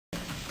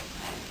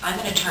I'm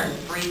going to turn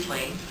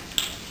briefly,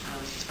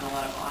 there's been a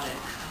lot of audit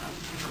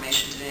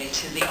information today,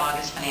 to the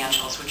August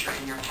financials, which are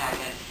in your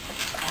packet,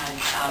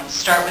 and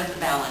start with the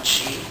balance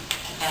sheet.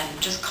 And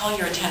just call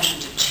your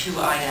attention to two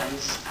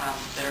items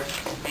that are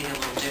maybe a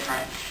little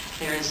different.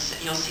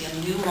 You'll see a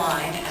new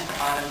line at the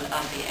bottom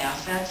of the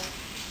assets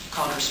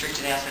called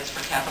restricted assets for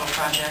capital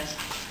projects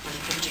with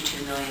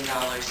 $52 million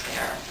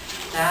there.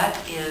 That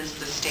is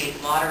the state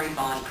lottery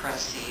bond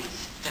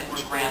proceeds that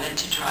were granted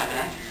to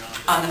TriMet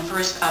on the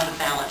first of the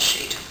balance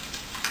sheet.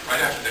 Right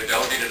after the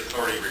delegated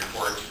authority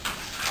report,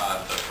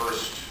 the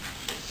first.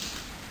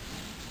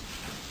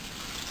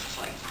 It's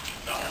like,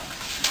 no. Yeah.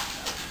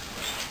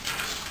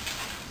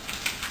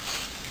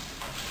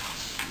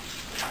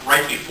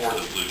 Right before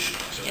the blue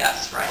sheet. So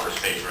Yes, right.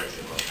 First page right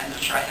below. I'm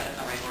not sure I have it in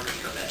the right order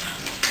here, but.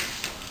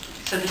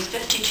 So this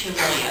 $52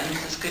 million,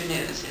 this is good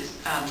news, is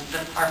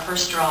our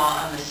first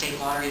draw on the state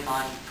lottery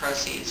bond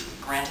proceeds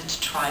granted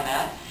to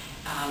TriMet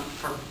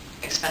for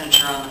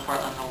expenditure on the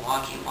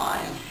Portland-Milwaukee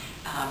line.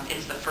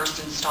 It's the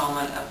first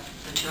installment of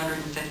the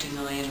 $250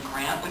 million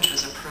grant, which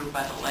was approved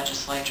by the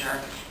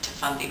legislature to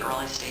fund the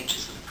early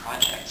stages of the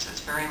project. So it's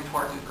very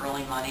important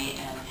early money,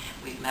 and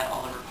we've met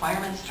all the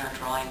requirements and are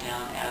drawing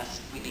down as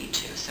we need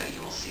to. So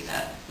you will see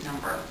that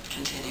number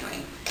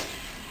continuing.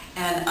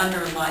 And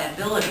under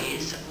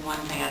liabilities, one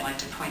thing I'd like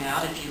to point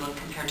out, if you look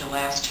compared to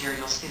last year,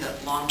 you'll see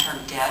that long-term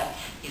debt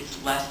is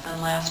less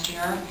than last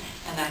year,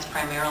 and that's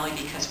primarily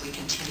because we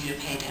continue to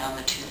pay down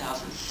the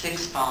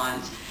 2006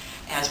 bonds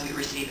as we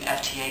receive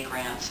FTA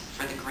grants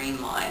for the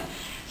Green Line.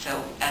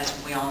 So as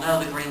we all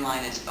know, the Green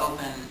Line is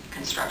open,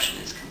 construction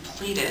is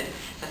completed,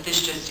 but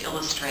this just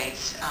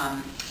illustrates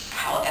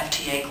how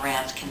FTA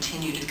grants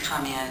continue to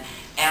come in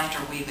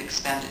after we've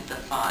expended the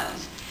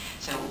funds.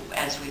 So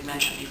as we've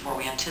mentioned before,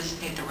 we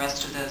anticipate the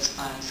rest of those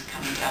funds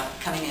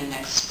coming in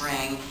next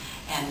spring,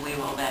 and we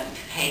will then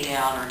pay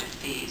down or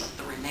defease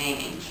the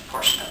remaining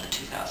portion of the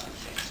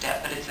 2006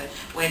 debt. But it's a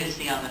way to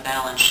see on the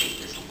balance sheet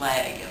this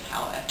leg of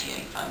how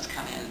FTA funds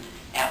come in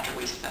after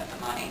we've spent the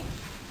money.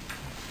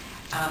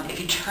 If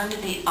you turn to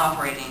the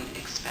operating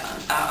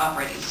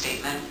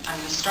statement, I'm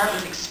going to start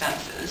with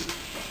expenses.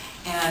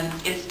 And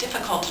it's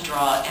difficult to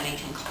draw any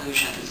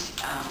conclusions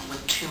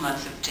with 2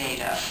 months of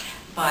data.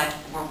 But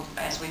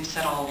as we've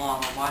said all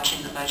along, we're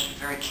watching the budget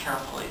very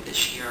carefully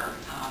this year.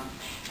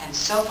 And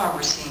so far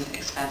we're seeing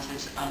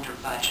expenses under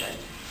budget.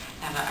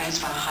 And I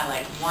just want to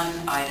highlight one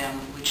item,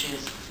 which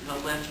is the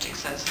LIFT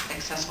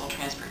accessible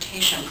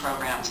transportation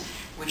programs,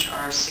 which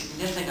are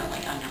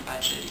significantly under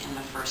budget in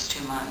the first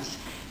 2 months,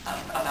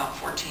 about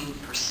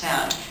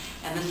 14%.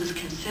 And this is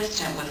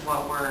consistent with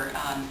what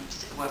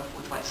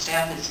what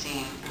staff is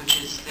seeing,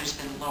 which is there's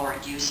been lower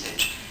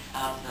usage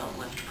of the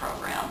LIFT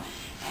program.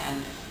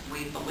 And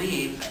we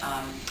believe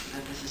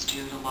that this is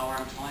due to lower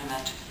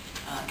employment,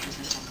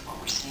 consistent with what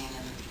we're seeing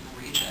in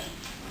the region,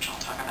 which I'll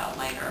talk about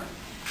later.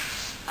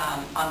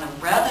 On the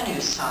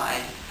revenue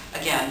side,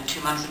 again,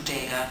 2 months of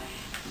data,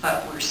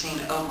 but we're seeing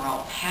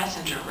overall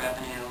passenger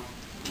revenue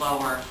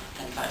lower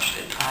than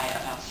budgeted by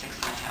about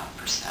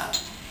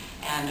 6.5%.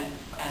 And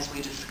as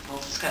we'll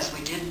discuss,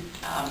 we did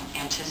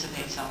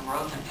anticipate some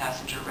growth in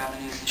passenger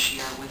revenue this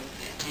year with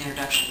the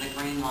introduction of the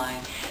Green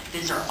Line.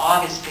 These are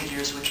August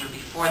figures, which are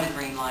before the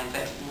Green Line,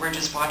 but we're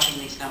just watching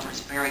these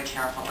numbers very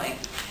carefully.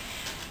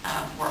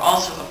 We're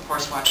also, of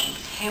course, watching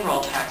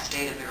payroll tax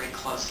data very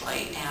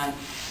closely, and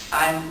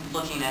I'm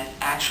looking at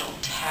actual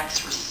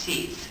tax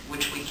receipts,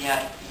 which we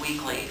get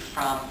weekly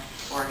from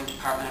Oregon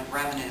Department of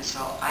Revenue. So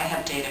I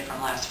have data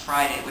from last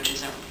Friday, which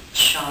isn't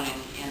shown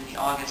in the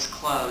August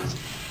close.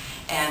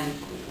 And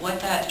what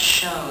that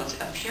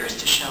appears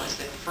to show is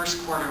that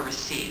first quarter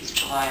receipts,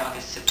 July,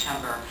 August,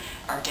 September,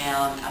 are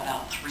down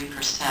about 3%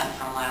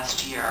 from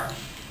last year.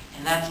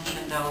 And that's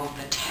even though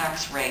the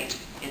tax rate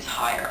is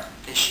higher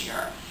this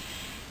year.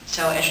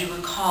 So as you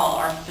recall,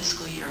 our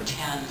fiscal year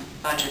 10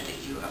 budget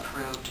that you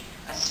approved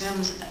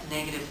assumes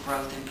negative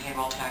growth in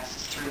payroll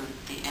taxes through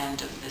the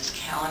end of this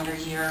calendar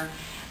year.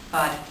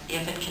 But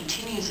if it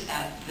continues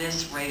at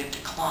this rate of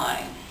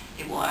decline,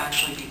 it will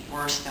actually be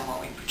worse than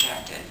what we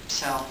projected.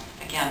 So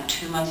again,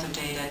 2 months of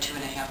data,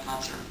 2.5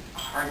 months are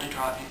hard to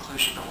draw a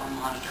conclusion, but we're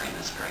monitoring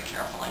this very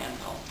carefully and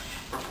we'll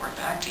report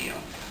back to you.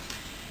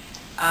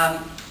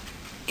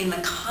 In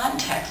the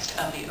context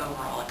of the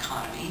overall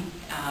economy,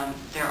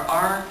 there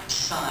are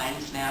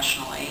signs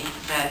nationally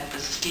that the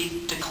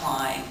steep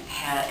decline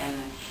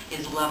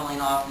is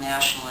leveling off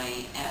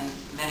nationally, and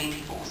many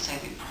people will say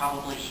we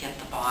probably hit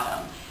the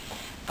bottom.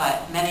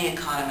 But many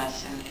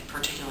economists, and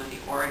particularly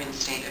the Oregon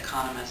State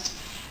economists,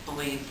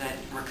 believe that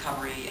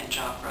recovery and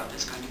job growth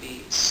is going to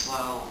be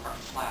slow or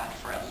flat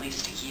for at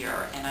least a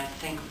year, and I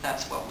think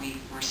that's what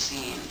we were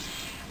seeing.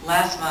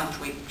 Last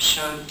month we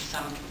showed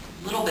some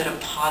little bit of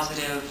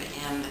positive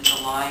in the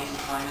July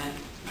employment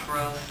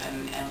growth,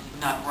 and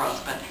not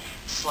growth, but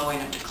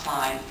slowing of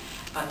decline.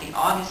 But the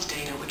August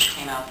data, which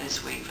came out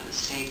this week for the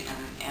state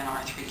and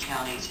our 3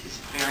 counties, is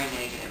very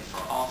negative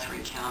for all 3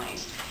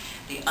 counties.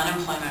 The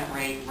unemployment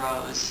rate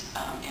rose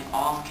in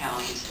all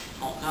counties.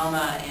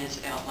 Multnomah is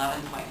at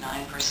 11.9%.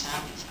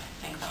 It's,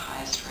 I think, the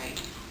highest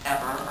rate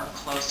ever, or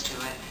close to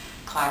it.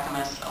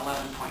 Clackamas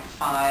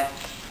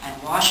 11.5,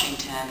 and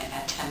Washington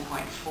at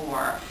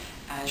 10.4.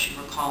 As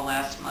you recall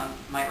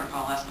might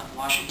recall last month,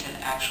 Washington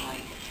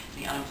actually,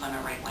 the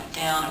unemployment rate went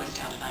down. It was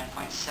down to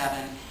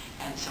 9.7,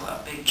 and so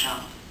a big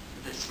jump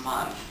this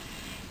month.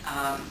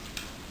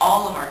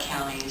 All of our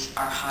counties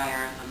are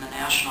higher than the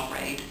national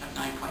rate of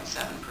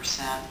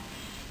 9.7%,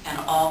 and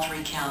all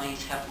 3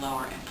 counties have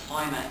lower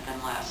employment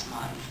than last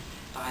month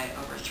by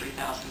over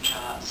 3,000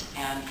 jobs.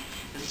 And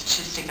the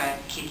statistic I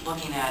keep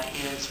looking at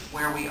is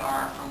where we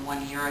are from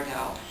 1 year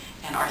ago,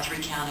 and our 3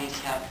 counties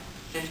have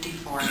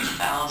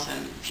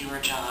 54,000 fewer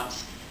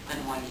jobs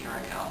than 1 year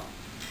ago.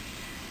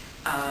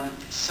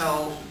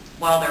 So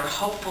while there are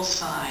hopeful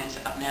signs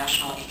of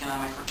national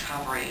economic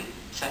recovery,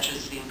 such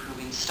as the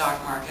improving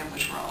stock market,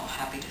 which we're all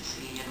happy to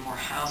see, and more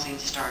housing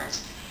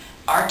starts,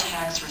 our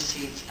tax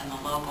receipts and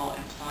the local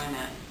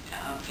employment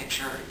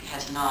picture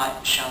has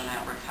not shown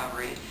that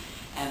recovery.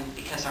 And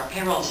because our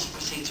payroll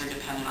receipts are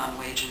dependent on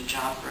wage and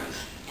job growth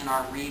in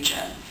our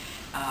region,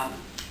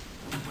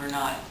 we're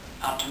not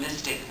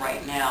optimistic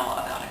right now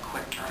about a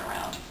quick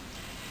turnaround.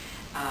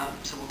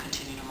 So we'll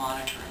continue to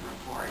monitor and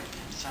report.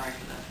 I'm sorry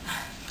for the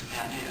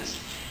bad news.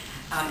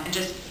 And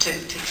just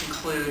to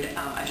conclude,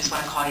 I just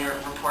want to call your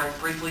report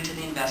briefly to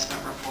the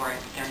investment report.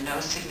 There are no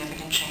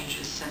significant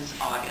changes since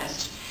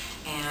August,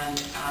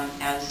 and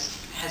as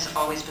has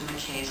always been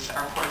the case,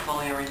 our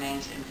portfolio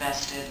remains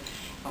invested.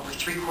 Over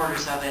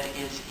 3/4 of it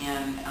is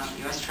in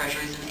U.S.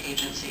 Treasuries and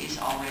agencies,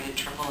 all rated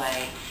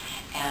AAA,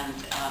 and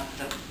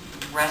the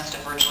rest,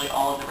 virtually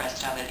all of the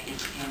rest of it,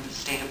 is in the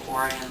state of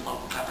Oregon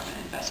local government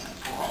investment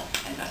pool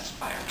invested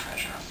by our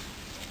treasurer.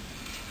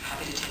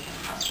 Happy to take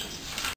any questions.